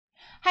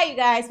Hi you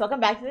guys, welcome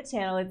back to the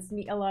channel. It's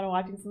me, Alana,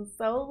 watching some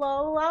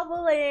solo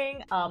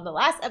leveling. The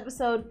last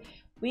episode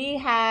we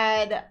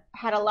had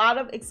a lot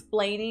of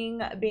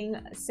explaining being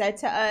said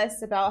to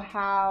us about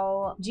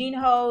how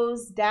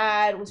Jinho's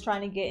dad was trying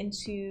to get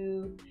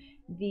into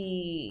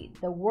the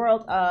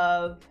world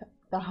of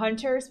the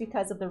hunters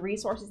because of the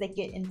resources they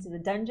get into the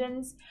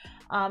dungeons.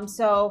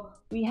 So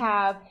we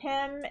have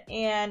him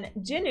and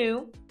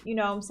Jinu, you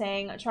know what I'm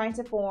saying, trying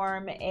to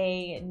form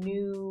a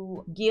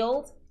new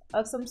guild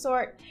of some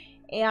sort,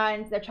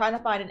 and they're trying to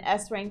find an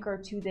S ranker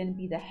to then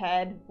be the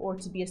head or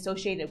to be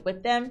associated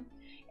with them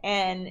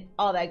and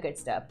all that good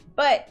stuff.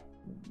 But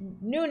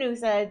Nunu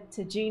said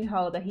to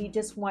Jinho that he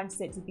just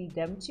wants it to be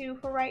them two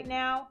for right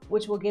now,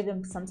 which will give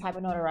them some type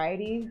of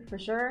notoriety for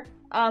sure.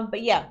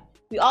 But yeah,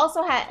 we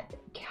also had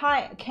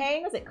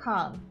Kang, was it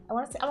Kang? I'm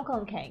gonna call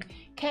him Kang.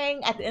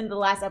 Kang at the end of the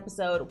last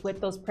episode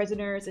with those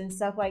prisoners and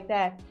stuff like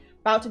that,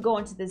 about to go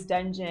into this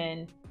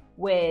dungeon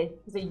with,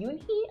 was it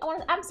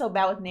Yoonhee? I'm so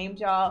bad with names,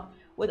 y'all.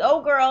 With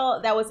old girl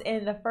that was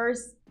in the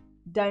first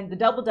the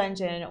double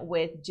dungeon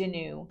with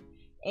Jinu,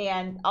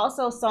 and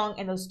also Song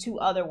and those two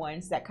other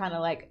ones that kind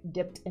of like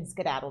dipped and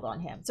skedaddled on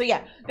him. So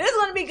yeah, this is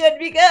gonna be good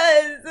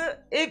because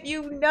if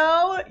you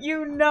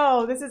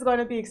know this is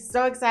gonna be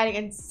so exciting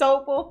and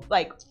so full,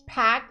 like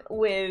packed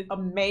with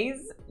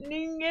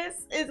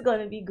amazingness. It's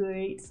gonna be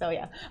great. So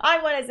yeah,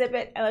 I'm gonna zip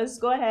it and let's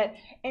go ahead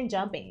and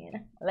jump in.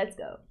 Let's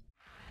go.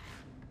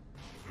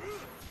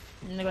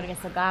 And they're going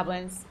against the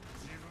goblins.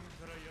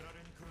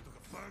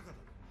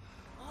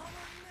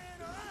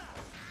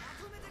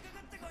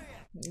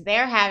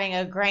 They're having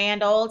a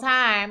grand old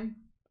time.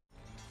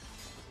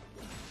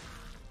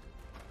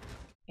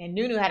 And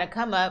Nunu had to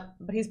come up,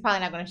 but he's probably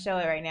not going to show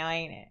it right now,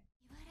 ain't it?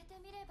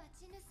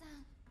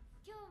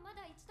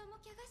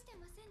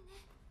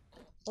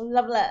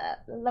 Love, love,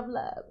 love, love,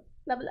 love,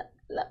 love, love,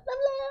 love,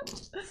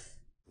 love.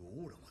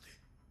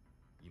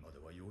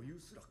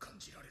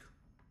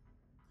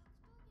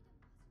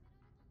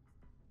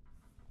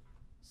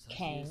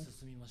 Kang.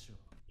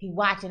 He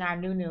watching our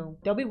Nunu.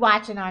 Don't be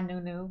watching our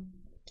Nunu.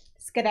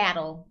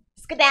 Skedaddle.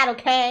 Skedaddle,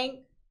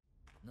 Kang.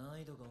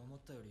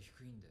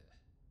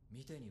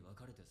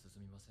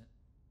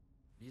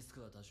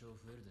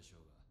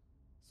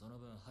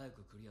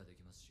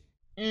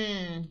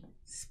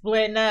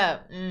 Splitting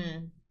up.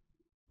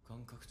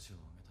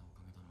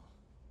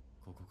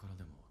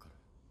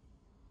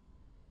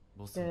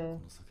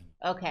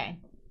 Okay.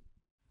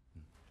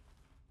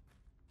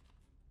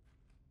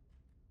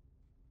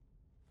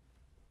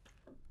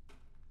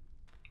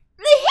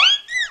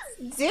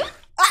 Dude.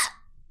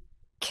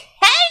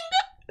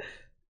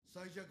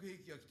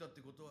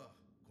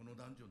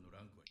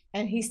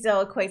 And he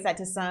still equates that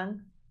to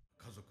Sung.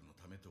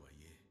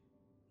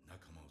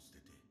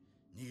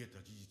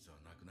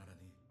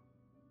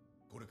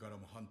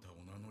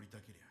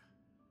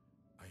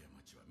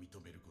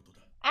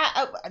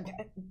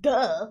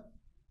 Duh.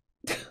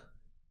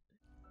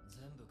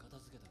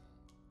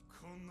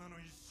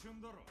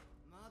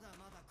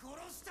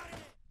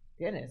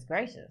 Goodness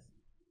gracious.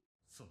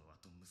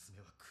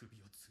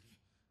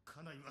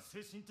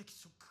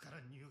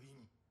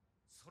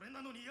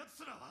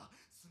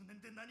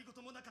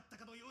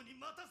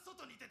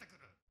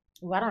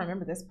 Ooh, I don't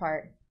remember this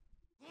part.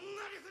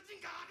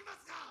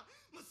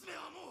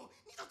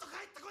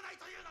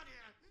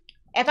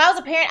 If I was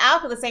a parent, I'll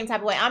feel the same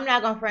type of way. I'm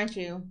not gonna front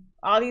you.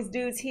 All these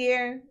dudes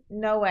here,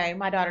 no way.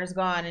 My daughter's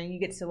gone and you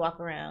get to walk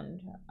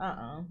around.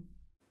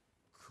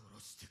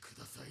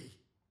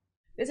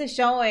 This is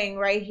showing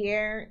right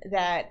here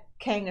that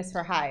Kang is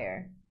for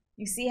hire.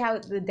 You see how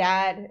the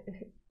dad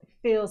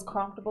feels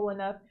comfortable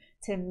enough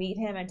to meet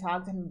him and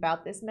talk to him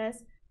about this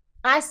mess?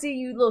 I see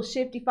you, little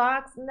shifty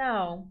fox.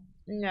 No.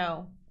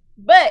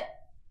 But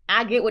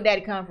I get where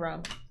daddy come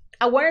from.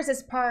 I wonder if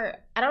this part,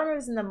 I don't remember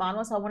if it's in the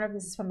manga, so I wonder if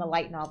this is from the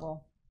light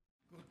novel.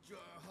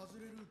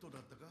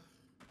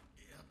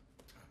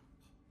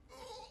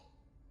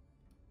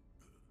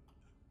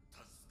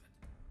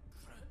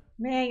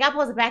 Man, y'all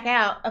supposed to back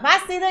out. If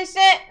I see this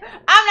shit,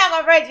 I'm not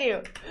gonna front you.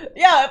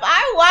 Yo, if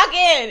I walk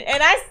in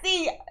and I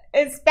see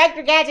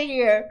Inspector Gadget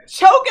here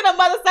choking a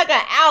mother sucker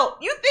out,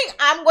 you think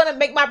I'm gonna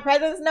make my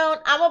presence known?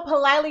 I'm gonna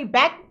politely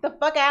back the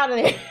fuck out of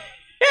there.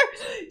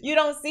 You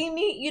don't see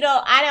me,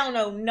 I don't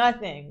know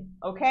nothing,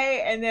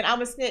 okay? And then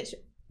I'm a snitch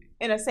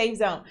in a safe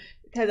zone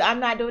because I'm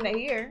not doing it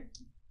here.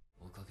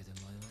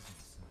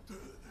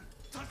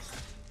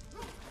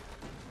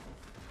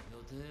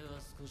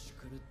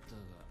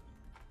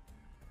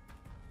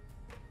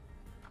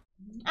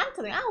 I'm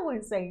telling you, I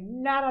wouldn't say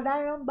not a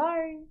damn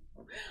thing.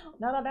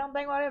 Not a damn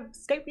thing would have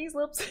escaped these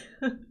lips.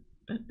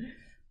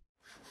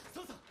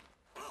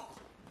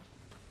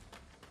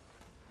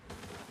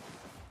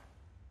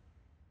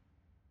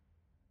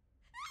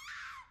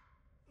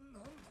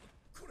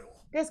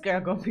 This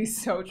girl gonna be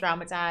so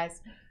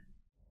traumatized.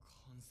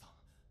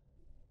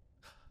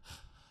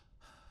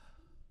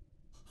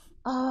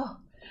 Oh,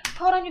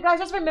 Hold on, you guys.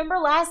 Just remember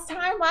last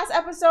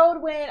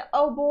episode when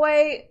oh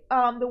boy,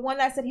 the one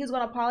that said he was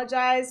gonna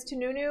apologize to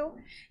Nunu,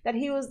 that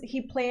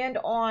he planned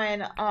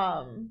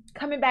on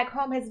coming back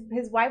home.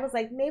 His wife was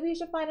like, maybe you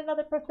should find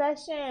another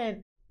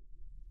profession.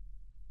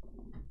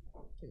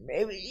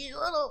 Maybe you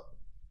should've.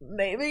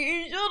 Maybe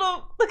you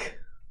should've.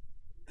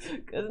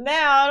 Cause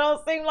now it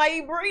don't seem like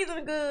he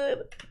breathing good.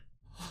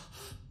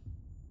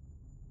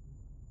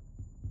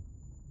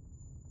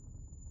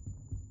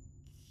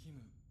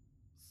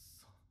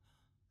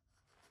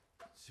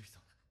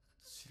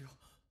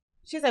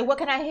 She's like, what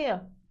can I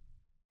hear?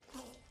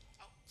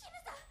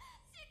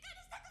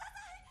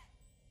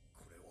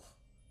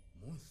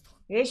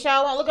 You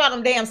sure won't. Look at all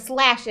them damn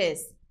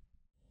slashes.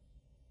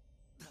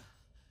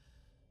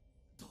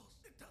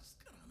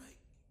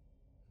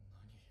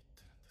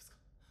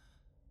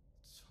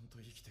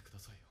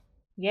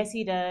 Yes,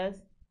 he does.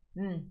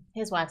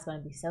 His wife's gonna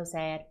be so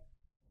sad.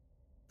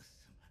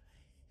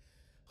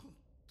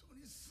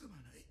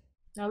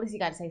 No, at least you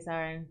gotta say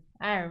sorry.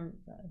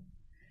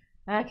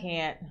 I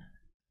can't.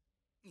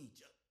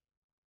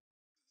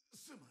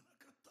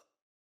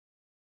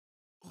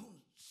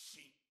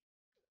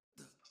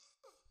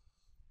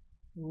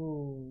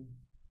 Ooh.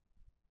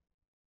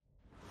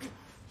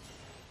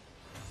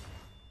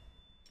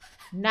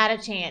 Not a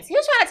chance. He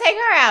was trying to take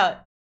her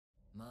out.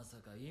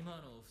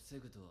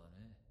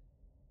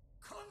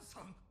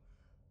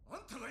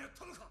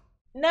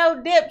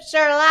 No dip,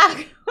 Sherlock.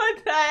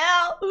 What the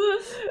hell?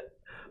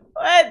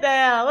 What the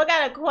hell? What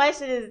kind of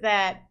question is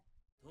that?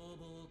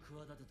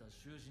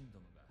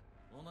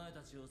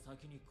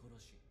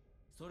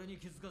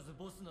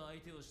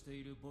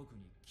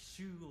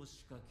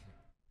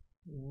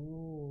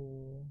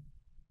 Ooh.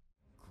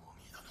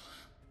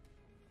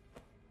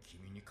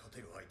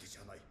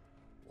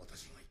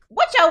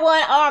 What your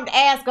one-armed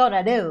ass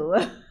gonna do?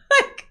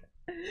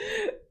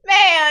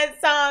 Man,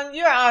 Song,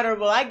 you're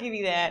honorable. I give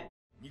you that.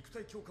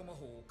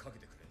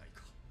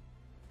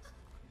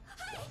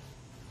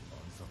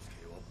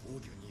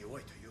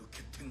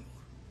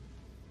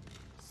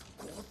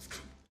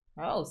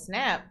 Oh,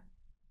 snap.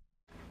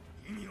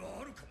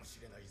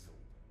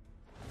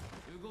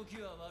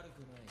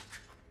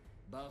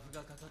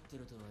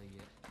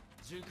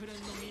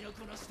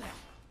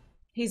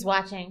 He's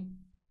watching.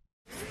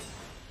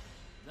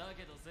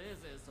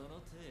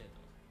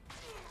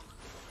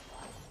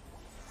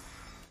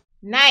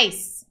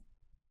 Nice.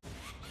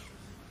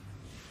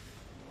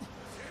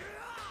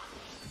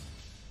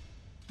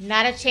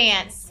 Not a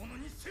chance.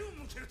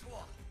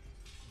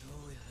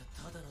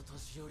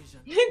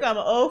 You think I'm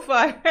old for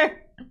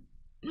her.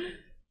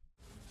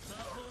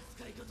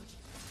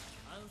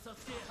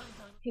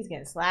 He's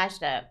getting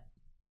slashed up.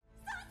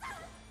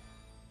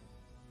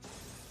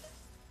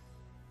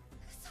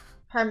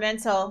 Her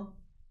mental.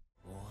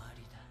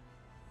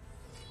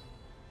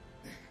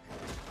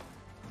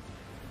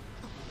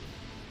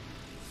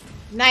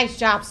 Nice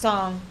job,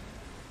 Song.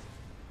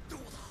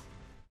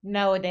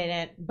 No, it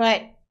didn't.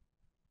 But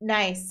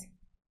nice.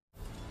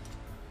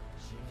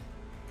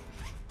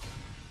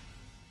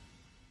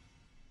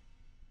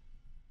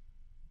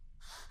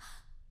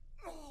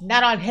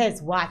 Not on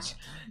his watch.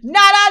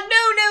 Not on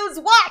Nunu's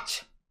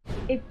watch!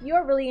 If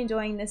you're really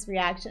enjoying this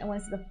reaction and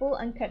want to see the full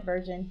uncut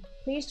version,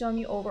 please join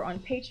me over on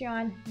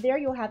Patreon. There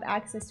you'll have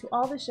access to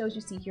all the shows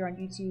you see here on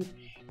YouTube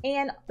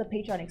and the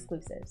Patreon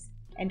exclusives.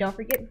 And don't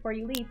forget before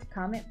you leave to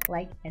comment,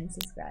 like, and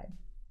subscribe.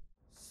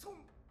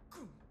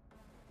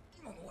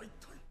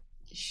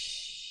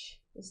 Shh.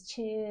 Just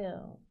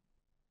chill.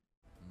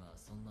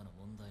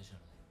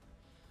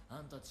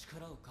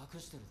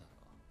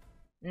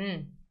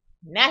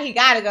 Now he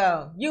gotta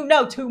go. You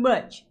know too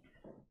much.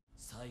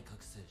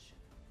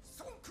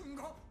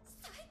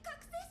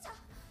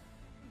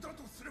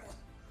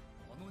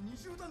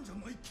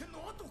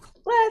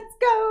 Let's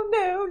go,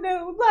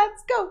 no,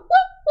 let's go.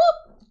 Whoop,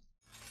 whoop.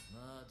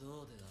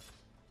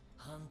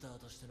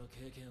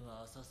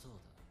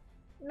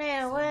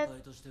 Man, what?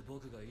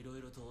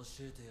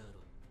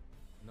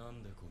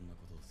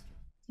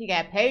 He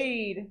got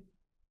paid.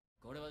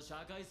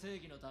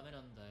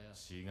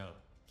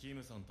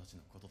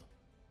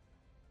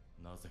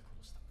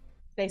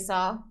 They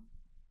saw.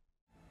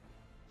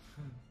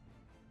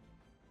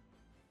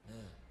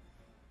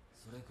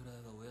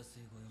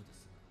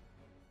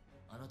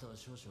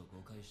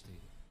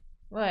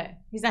 What?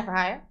 He's not for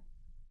hire?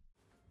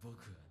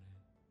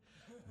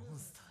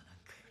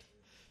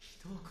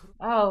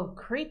 Oh,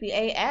 creepy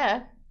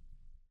AF.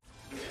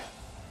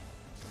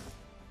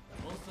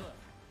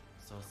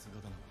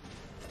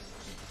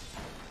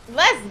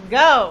 Let's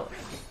go.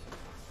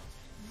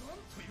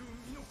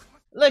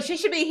 Look, she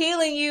should be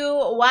healing you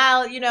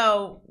while, you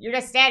know, you're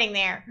just standing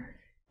there.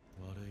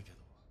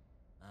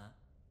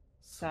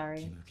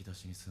 Sorry.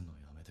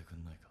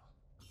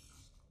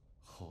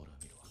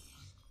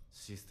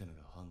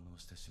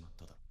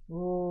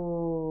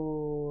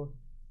 Ooh.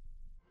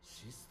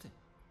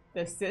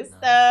 The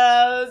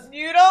systems.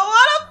 You don't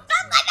want to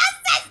fuck like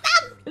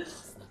a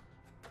system.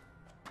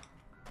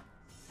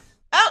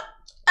 Oh.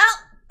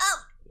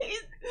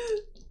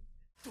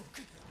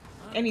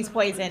 And he's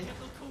poisoned.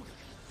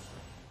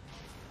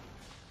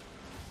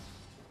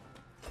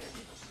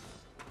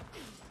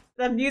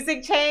 The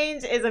music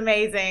change is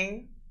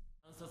amazing.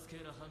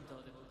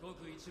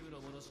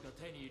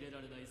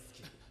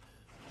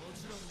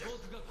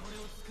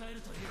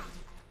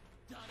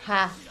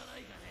 Ha.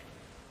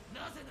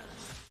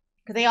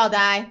 Cause they all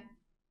die.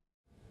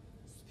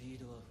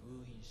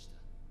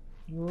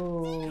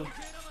 Ooh.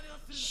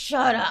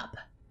 Shut up.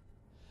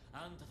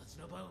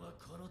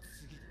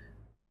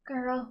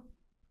 Girl.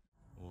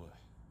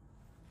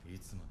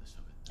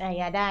 Hey,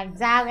 yeah,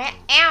 that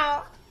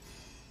ow.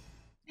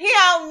 He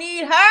don't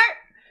need her.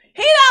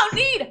 He don't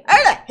need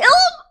her to heal him.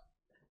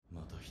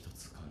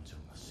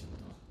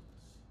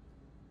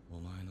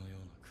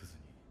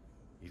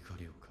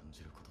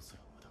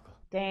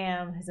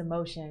 Damn, his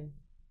emotion.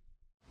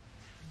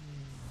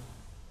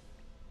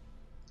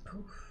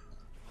 Poof.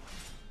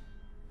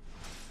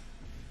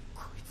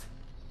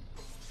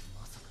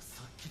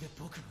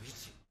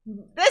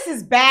 This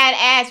is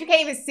badass. You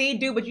can't even see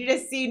dude, but you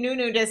just see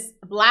Nunu just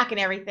blocking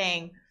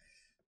everything.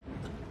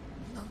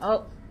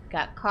 Oh,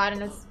 got caught in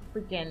this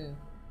freaking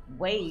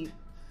wave.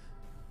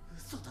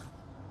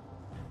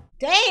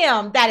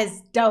 Damn, that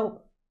is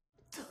dope.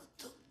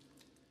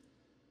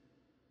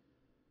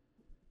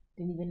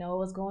 Didn't even know what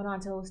was going on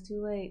until it was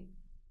too late.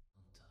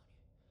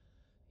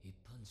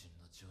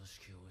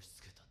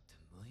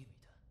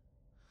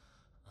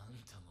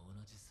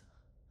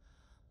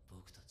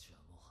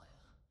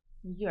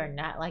 You are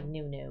not like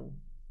Nunu.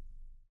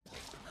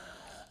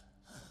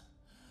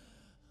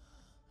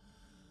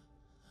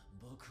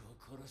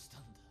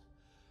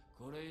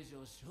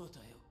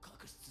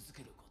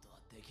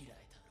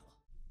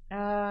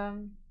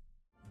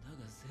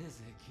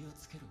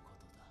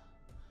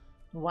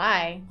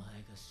 Why?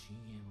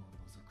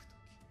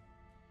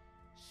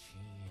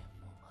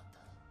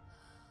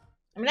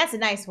 I mean, that's a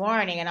nice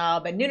warning and all,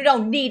 but Nunu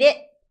don't need it.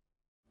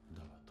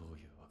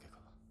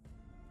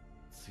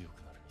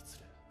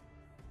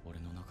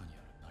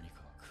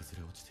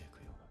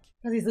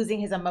 Because he's losing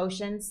his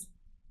emotions.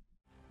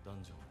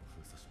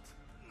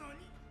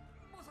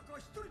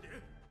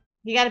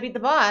 You gotta beat the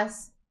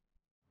boss.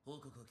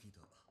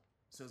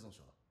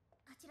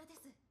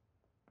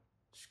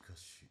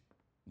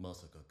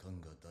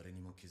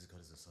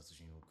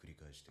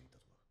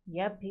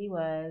 Yep, he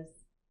was.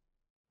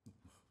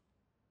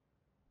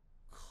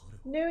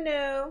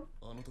 Nunu.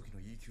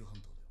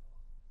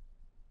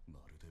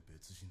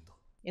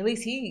 At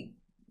least he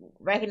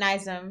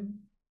recognized him.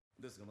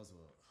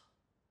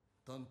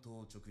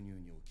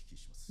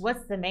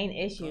 What's the main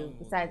issue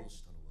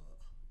besides...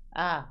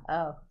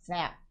 oh,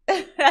 snap.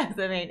 That's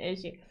the main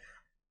issue.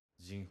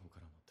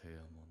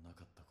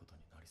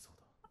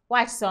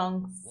 Watch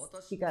songs.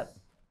 Speak up.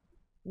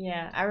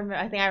 Yeah, I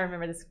think I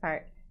remember this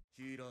part.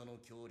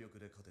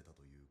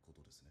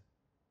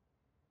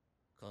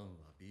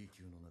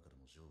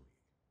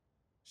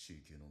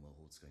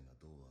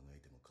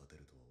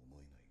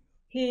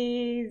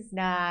 He's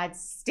not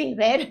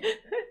stupid.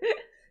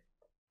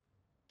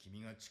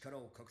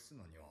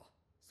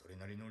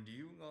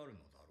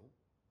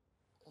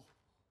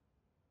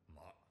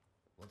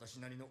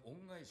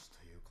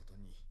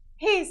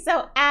 He's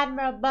so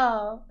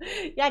admirable.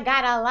 You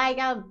gotta like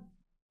him.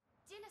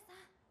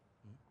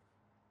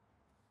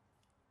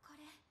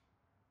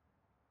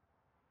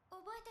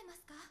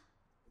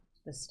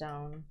 The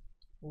stone.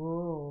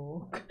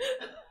 Ooh.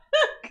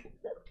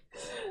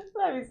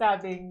 Let me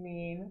stop being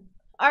mean.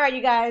 Alright,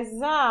 you guys,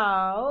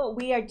 so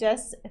we are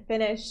just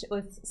finished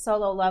with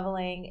solo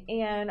leveling,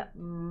 and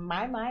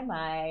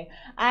my,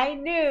 I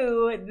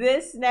knew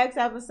this next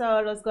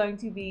episode was going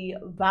to be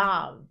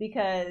bomb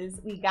because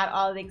we got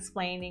all the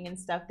explaining and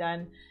stuff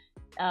done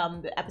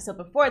the episode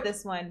before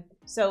this one.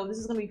 So this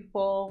is going to be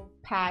full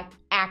pack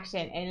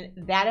action,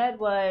 and that it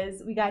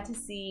was. We got to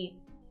see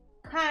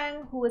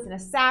Kang, who is an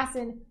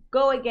assassin,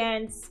 go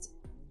against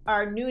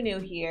our Nunu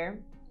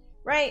here,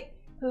 right?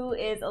 Who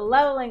is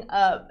leveling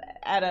up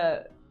at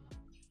a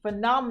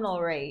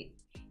phenomenal rate,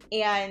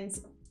 and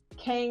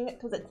King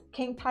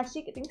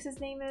Tashik, I think his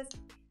name is,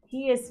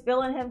 he is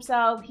feeling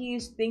himself.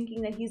 He's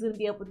thinking that he's going to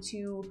be able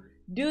to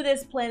do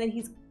this plan that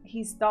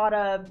he's thought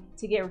of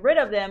to get rid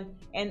of them,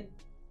 and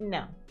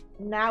no,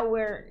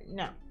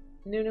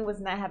 Nunu was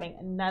not having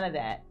none of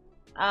that.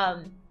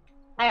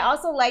 I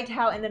also liked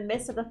how in the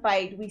midst of the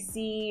fight we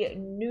see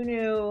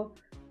Nunu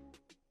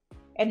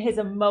and his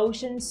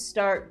emotions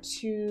start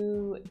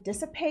to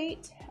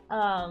dissipate.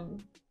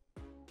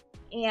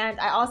 And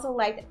I also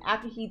liked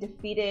after he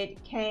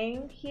defeated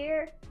Kang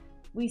here,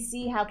 we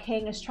see how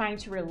Kang is trying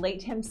to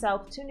relate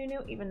himself to Nunu,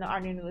 even though our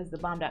Nunu is the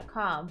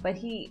bomb.com. But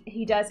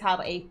he does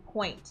have a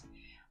point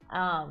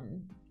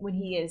when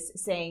he is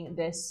saying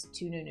this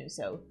to Nunu.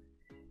 So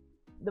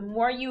the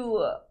more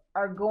you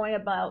are going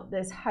about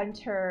this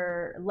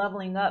hunter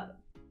leveling up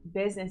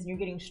business and you're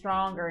getting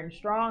stronger and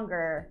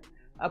stronger,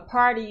 a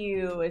part of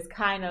you is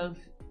kind of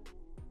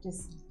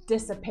just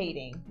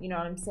dissipating. You know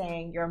what I'm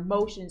saying? Your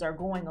emotions are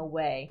going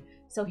away.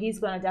 So he's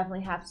going to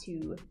definitely have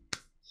to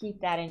keep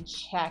that in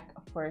check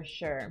for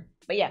sure.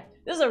 But yeah,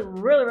 this is a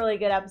really, really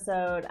good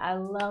episode. I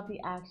love the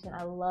action.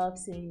 I love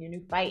seeing your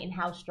new fight and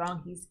how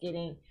strong he's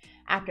getting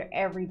after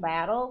every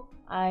battle.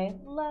 I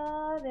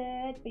love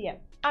it. But yeah,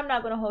 I'm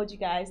not going to hold you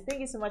guys. Thank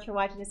you so much for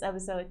watching this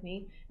episode with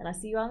me, and I'll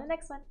see you on the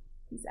next one.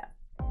 Peace out.